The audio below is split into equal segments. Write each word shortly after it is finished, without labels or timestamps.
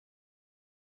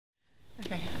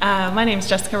Okay. My name is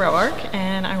Jessica Roark,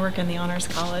 and I work in the Honors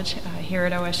College here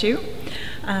at OSU.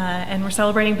 And we're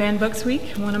celebrating Banned Books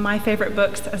Week. One of my favorite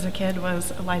books as a kid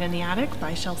was Light in the Attic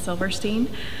by Shel Silverstein.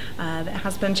 That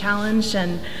has been challenged,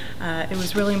 and it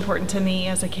was really important to me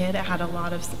as a kid. It had a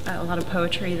lot of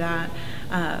poetry that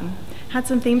had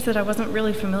some themes that I wasn't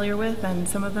really familiar with, and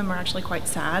some of them are actually quite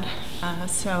sad.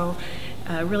 So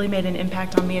really made an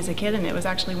impact on me as a kid, and it was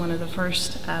actually one of the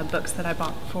first books that I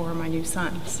bought for my new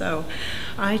son. So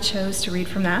I chose to read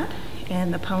from that,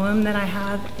 and the poem that I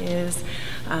have is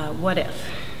What If?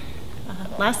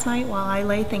 Last night while I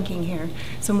lay thinking here,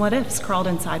 some what ifs crawled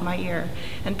inside my ear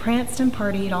and pranced and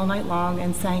partied all night long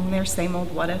and sang their same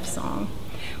old what if song.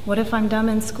 What if I'm dumb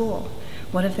in school?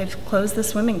 What if they've closed the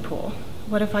swimming pool?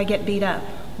 What if I get beat up?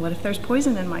 What if there's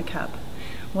poison in my cup?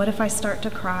 What if I start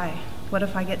to cry? What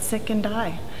if I get sick and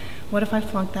die? What if I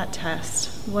flunk that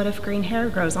test? What if green hair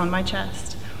grows on my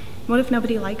chest? What if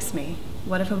nobody likes me?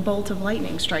 What if a bolt of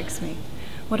lightning strikes me?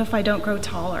 What if I don't grow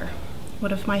taller?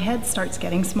 What if my head starts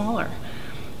getting smaller?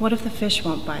 What if the fish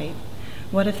won't bite?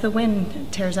 What if the wind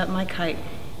tears up my kite?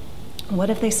 What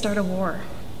if they start a war?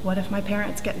 What if my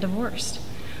parents get divorced?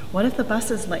 What if the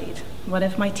bus is late? What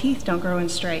if my teeth don't grow in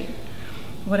straight?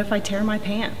 What if I tear my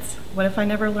pants? What if I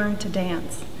never learn to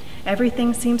dance?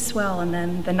 Everything seems swell, and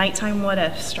then the nighttime what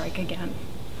ifs strike again.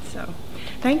 So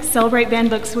thanks. Celebrate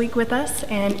Banned Books Week with us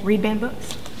and read banned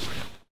books.